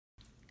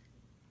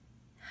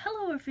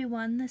Hello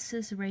everyone, this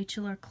is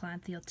Rachel or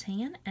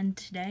Caladhieltan, and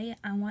today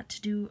I want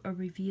to do a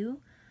review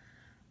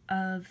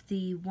of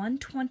the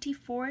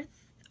 1/24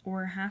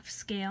 or half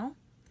scale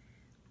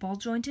ball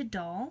jointed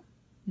doll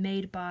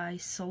made by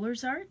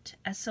Solersart,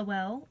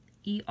 S-O-L-E-R-S-A-R-T.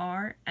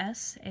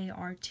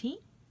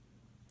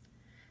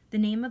 The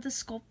name of the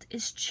sculpt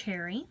is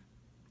Cherry,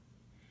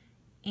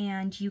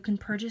 and you can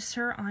purchase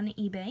her on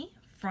eBay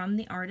from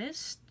the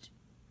artist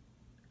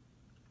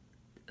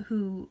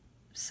who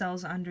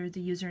sells under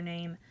the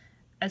username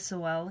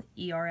Solersart,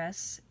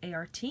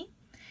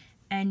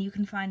 and you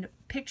can find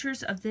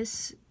pictures of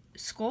this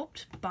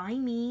sculpt by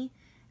me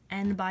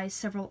and by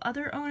several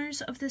other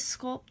owners of this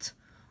sculpt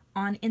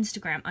on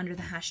Instagram under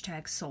the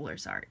hashtag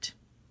Solersart.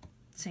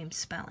 Same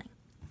spelling.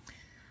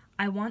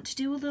 I want to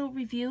do a little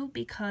review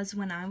because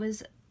when I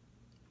was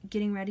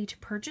getting ready to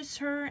purchase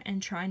her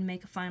and try and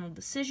make a final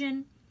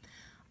decision,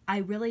 I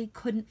really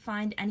couldn't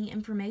find any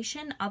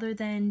information other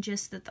than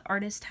just that the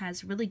artist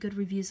has really good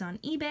reviews on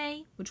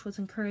eBay, which was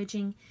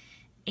encouraging,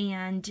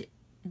 and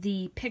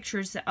the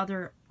pictures that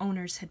other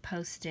owners had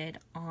posted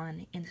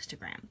on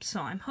Instagram. So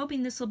I'm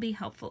hoping this will be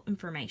helpful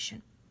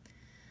information.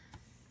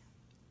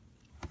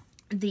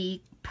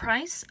 The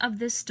price of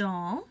this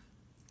doll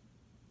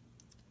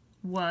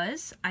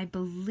was, I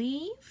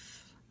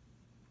believe,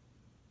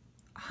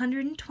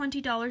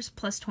 $120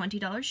 plus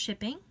 $20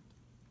 shipping.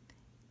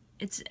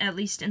 It's at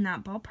least in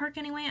that ballpark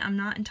anyway. I'm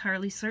not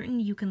entirely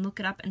certain. You can look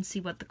it up and see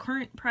what the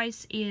current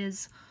price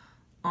is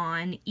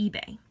on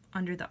eBay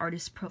under the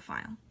artist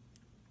profile.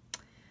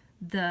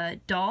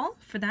 The doll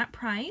for that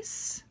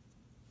price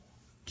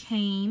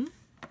came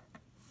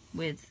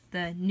with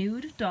the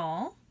nude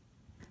doll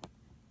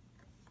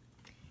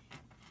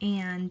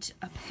and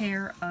a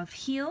pair of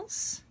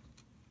heels.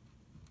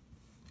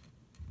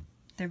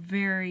 They're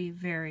very,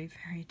 very,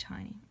 very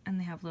tiny, and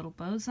they have little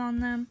bows on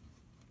them.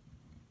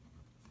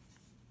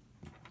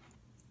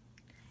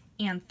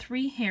 And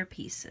 3 hair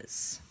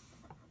pieces.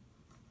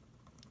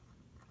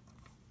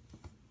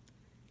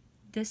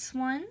 This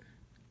one,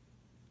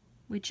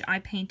 which I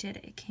painted,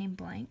 it came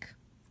blank,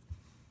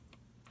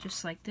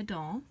 just like the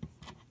doll.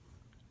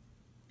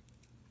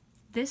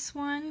 This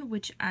one,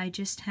 which I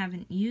just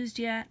haven't used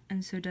yet,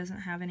 and so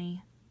doesn't have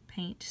any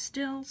paint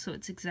still, so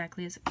it's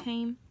exactly as it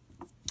came.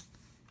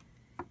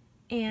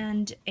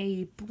 And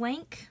a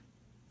blank,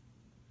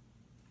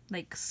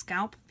 like,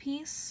 scalp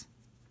piece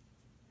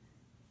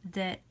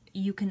that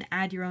you can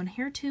add your own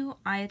hair to.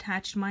 I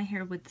attached my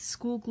hair with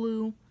school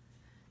glue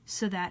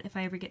so that if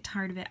I ever get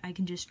tired of it, I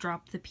can just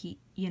drop the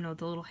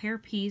little hair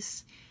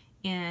piece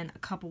in a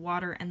cup of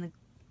water and the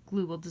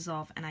glue will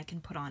dissolve and I can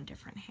put on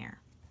different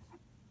hair.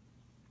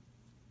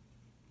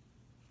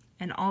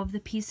 And all of the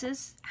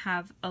pieces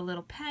have a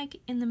little peg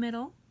in the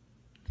middle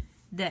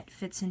that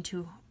fits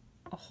into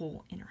a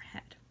hole in her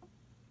head.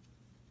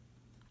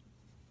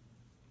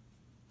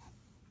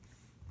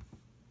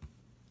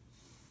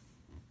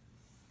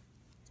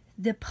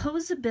 The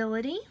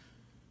posability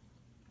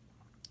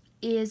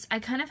is, I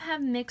kind of have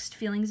mixed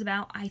feelings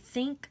about. I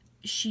think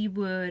she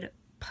would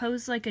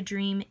pose like a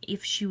dream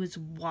if she was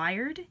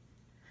wired.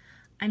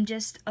 I'm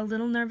just a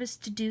little nervous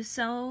to do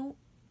so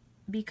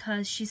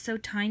because she's so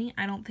tiny.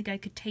 I don't think I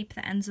could tape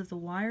the ends of the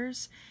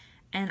wires,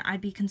 and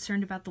I'd be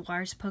concerned about the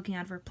wires poking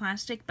out of her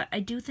plastic, but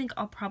I do think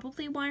I'll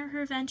probably wire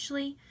her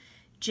eventually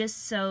just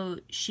so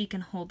she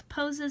can hold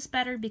poses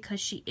better,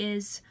 because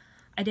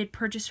I did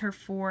purchase her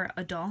for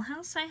a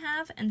dollhouse I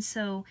have, and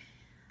so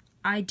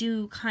I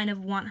do kind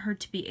of want her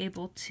to be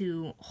able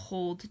to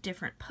hold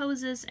different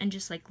poses and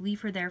just like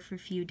leave her there for a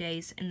few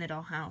days in the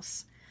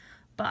dollhouse.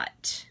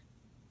 But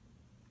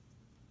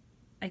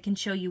I can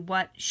show you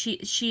what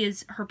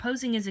her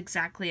posing is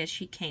exactly as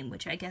she came,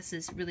 which I guess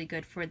is really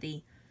good for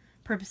the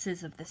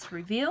purposes of this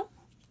review.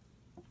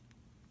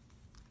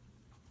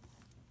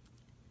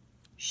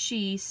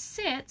 She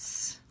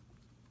sits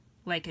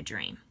like a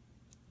dream.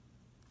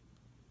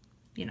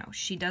 You know,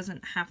 she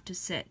doesn't have to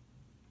sit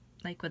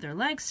like with her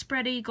legs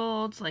spread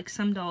eagled like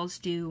some dolls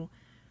do.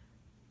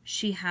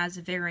 She has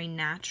a very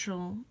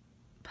natural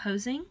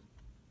posing.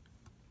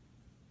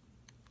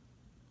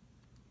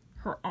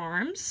 Her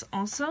arms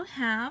also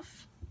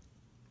have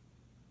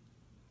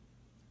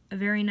a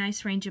very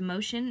nice range of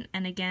motion,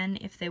 and again,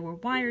 if they were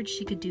wired,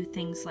 she could do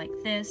things like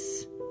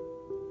this,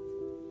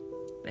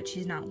 but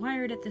she's not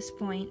wired at this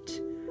point.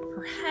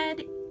 Her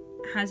head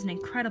has an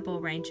incredible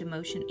range of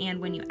motion, and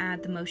when you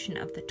add the motion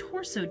of the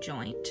torso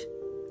joint,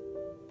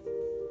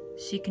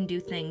 she can do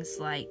things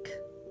like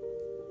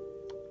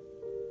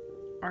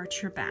arch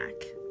her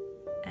back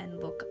and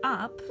look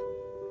up.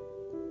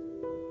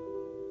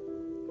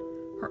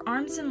 Her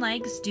arms and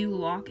legs do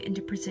lock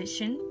into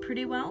position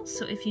pretty well,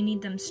 so if you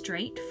need them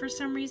straight for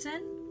some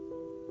reason,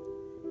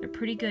 they're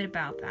pretty good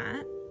about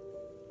that.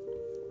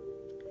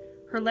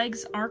 Her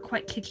legs are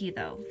quite kicky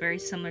though, very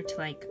similar to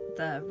like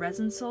the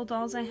resin sole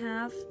dolls I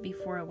have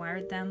before I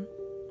wired them.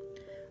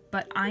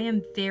 But I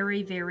am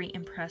very, very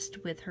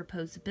impressed with her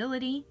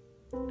posability,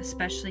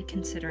 especially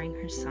considering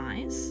her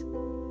size.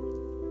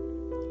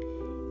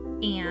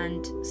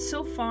 And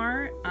so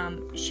far,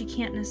 she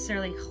can't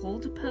necessarily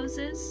hold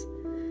poses,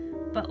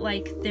 but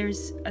like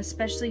there's,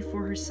 especially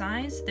for her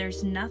size,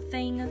 there's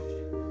nothing,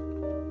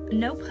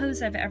 no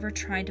pose I've ever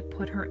tried to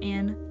put her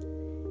in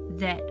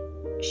that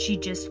she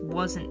just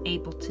wasn't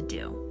able to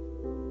do.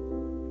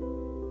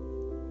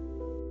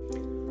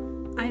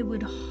 I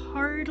would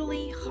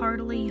heartily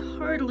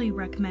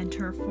recommend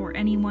her for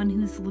anyone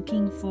who's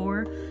looking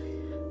for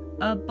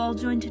a ball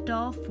jointed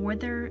doll for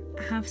their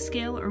half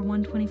scale or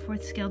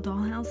 1/24th scale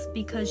dollhouse,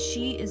 because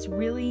she is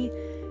really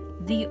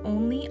the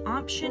only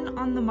option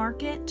on the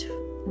market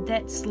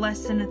that's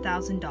less than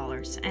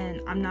 $1,000,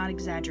 and I'm not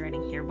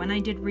exaggerating here. When I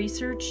did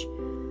research,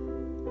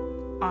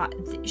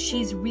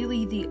 she's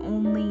really the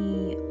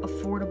only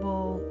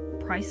affordable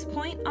price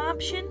point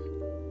option.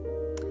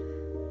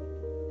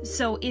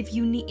 So if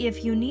you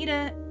need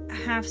a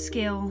half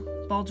scale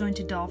ball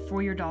jointed doll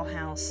for your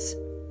dollhouse,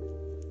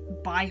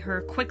 buy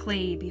her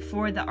quickly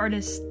before the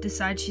artist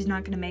decides she's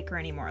not going to make her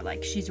anymore.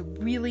 Like, she's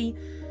really,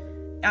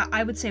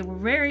 I would say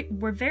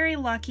we're very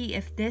lucky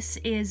if this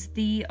is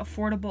the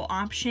affordable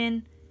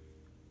option.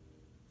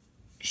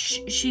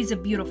 She's a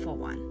beautiful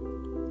one.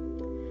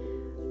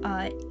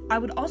 I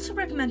would also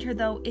recommend her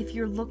though if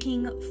you're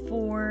looking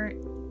for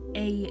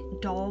a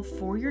doll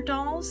for your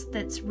dolls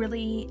that's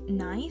really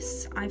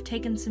nice. I've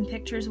taken some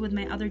pictures with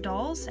my other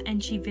dolls,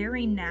 and she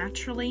very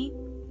naturally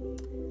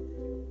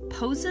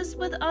poses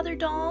with other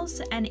dolls,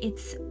 and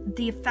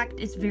the effect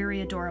is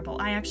very adorable.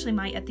 I actually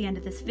might, at the end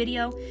of this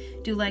video,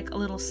 do like a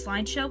little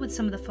slideshow with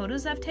some of the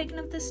photos I've taken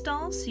of this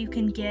doll, so you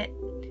can get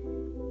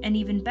an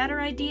even better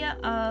idea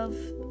of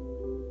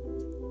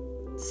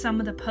some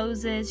of the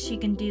poses she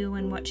can do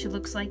and what she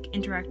looks like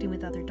interacting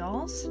with other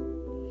dolls.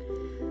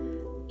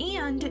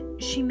 And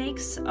she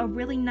makes a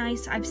really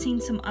nice, I've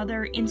seen some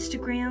other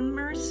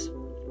Instagrammers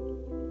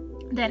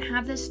that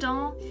have this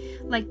doll,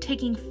 like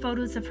taking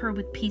photos of her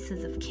with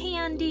pieces of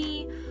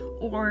candy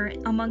or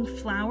among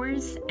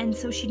flowers, and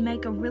so she'd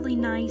make a really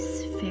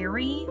nice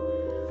fairy,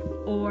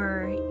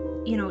 or,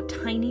 you know,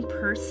 tiny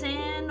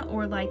person,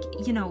 or like,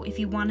 you know, if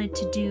you wanted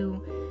to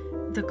do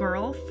the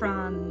girl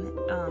from,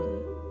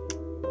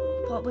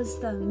 what was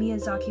the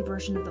Miyazaki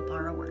version of The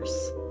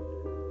Borrowers?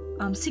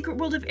 Secret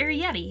World of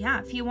Arrietty. Yeah,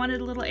 if you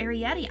wanted a little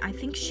Arrietty, I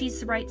think she's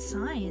the right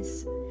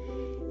size.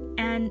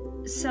 And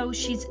so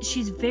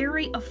she's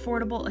very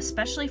affordable,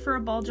 especially for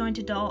a ball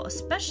jointed doll,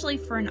 especially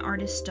for an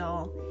artist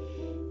doll.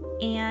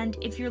 And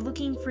if you're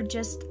looking for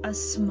just a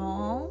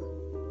small,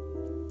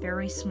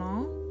 very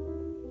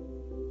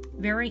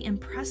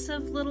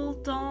impressive little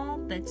doll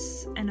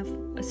that's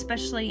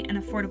especially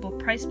an affordable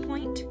price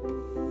point,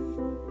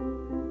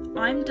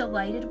 I'm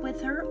delighted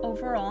with her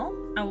overall.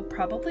 I will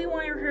probably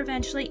wire her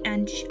eventually,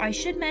 and I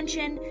should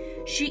mention,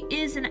 she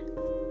is an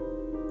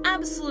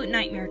absolute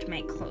nightmare to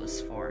make clothes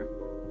for.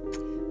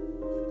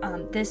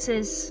 This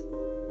is,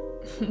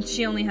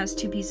 she only has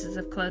 2 pieces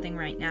of clothing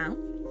right now.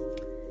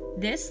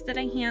 This that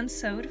I hand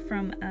sewed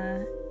from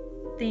a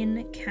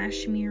thin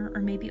cashmere,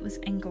 or maybe it was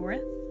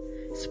Angora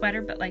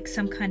sweater, but like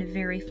some kind of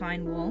very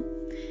fine wool.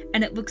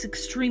 And it looks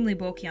extremely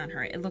bulky on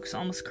her. It looks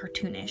almost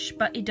cartoonish,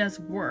 but it does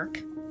work.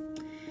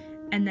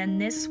 And then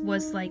this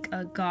was like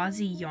a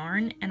gauzy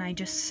yarn, and I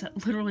just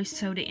literally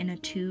sewed it in a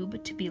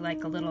tube to be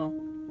like a little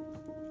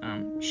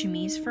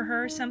chemise for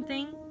her or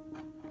something.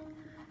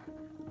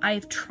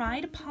 I've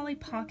tried Polly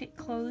Pocket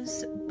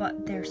clothes,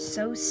 but they're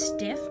so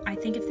stiff. I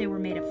think if they were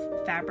made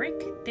of fabric,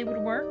 they would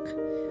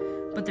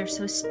work, but they're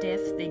so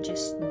stiff, they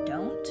just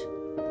don't.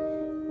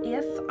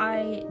 If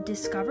I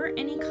discover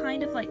any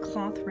kind of like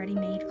cloth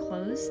ready-made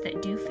clothes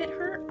that do fit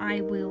her, I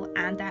will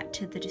add that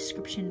to the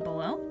description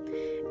below.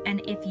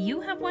 And if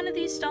you have one of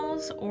these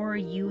dolls, or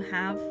you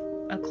have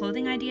a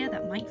clothing idea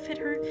that might fit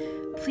her,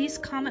 please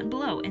comment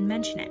below and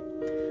mention it.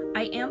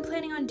 I am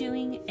planning on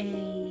doing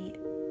a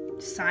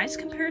size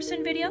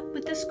comparison video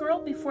with this girl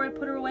before I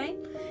put her away,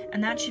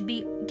 and that should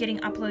be getting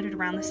uploaded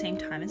around the same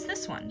time as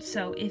this one.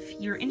 So if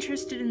you're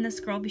interested in this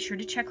girl, be sure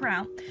to check her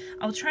out.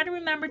 I'll try to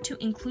remember to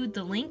include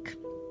the link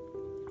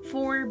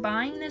for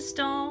buying this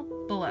doll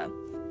below.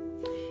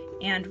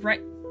 And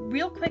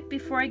real quick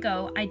before I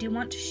go, I do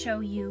want to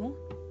show you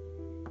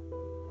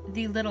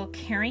the little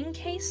carrying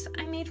case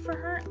I made for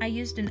her. I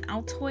used an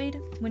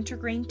Altoid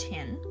wintergreen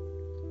tin.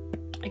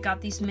 I got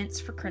these mints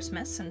for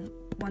Christmas, and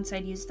once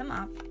I'd used them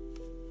up,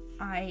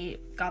 I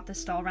got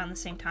this doll around the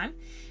same time.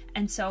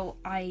 And so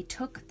I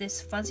took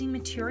this fuzzy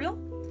material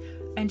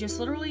and just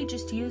literally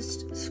just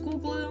used school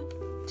glue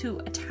to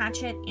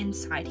attach it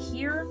inside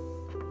here.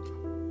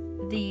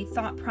 The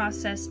thought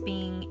process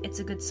being it's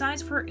a good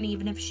size for her, and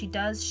even if she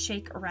does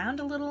shake around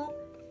a little,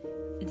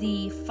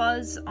 the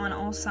fuzz on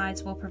all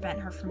sides will prevent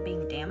her from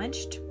being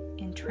damaged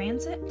in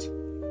transit.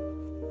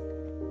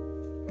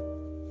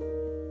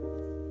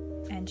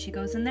 And she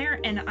goes in there,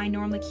 and I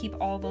normally keep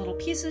all the little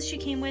pieces she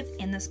came with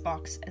in this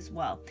box as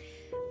well.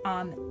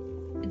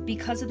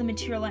 Because of the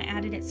material I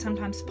added, it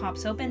sometimes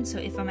pops open, so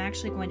if I'm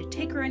actually going to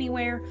take her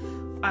anywhere,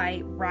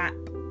 I wrap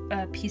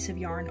a piece of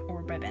yarn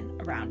or ribbon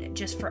around it,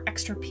 just for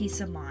extra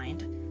peace of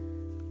mind.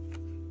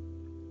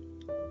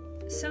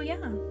 So yeah,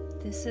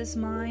 this is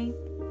my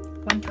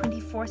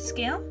 1/24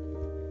 scale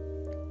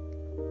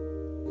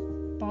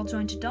ball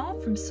jointed doll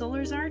from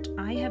Solersart.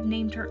 I have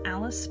named her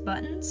Alice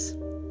Buttons.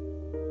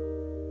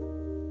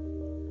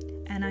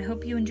 And I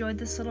hope you enjoyed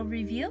this little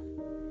review.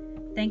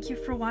 Thank you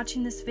for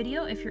watching this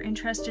video. If you're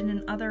interested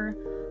in other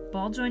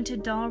ball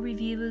jointed doll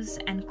reviews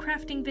and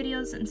crafting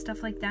videos and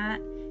stuff like that,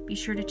 be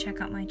sure to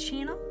check out my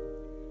channel.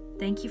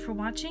 Thank you for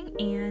watching,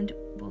 and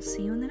we'll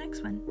see you in the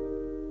next one.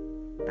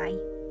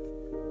 Bye.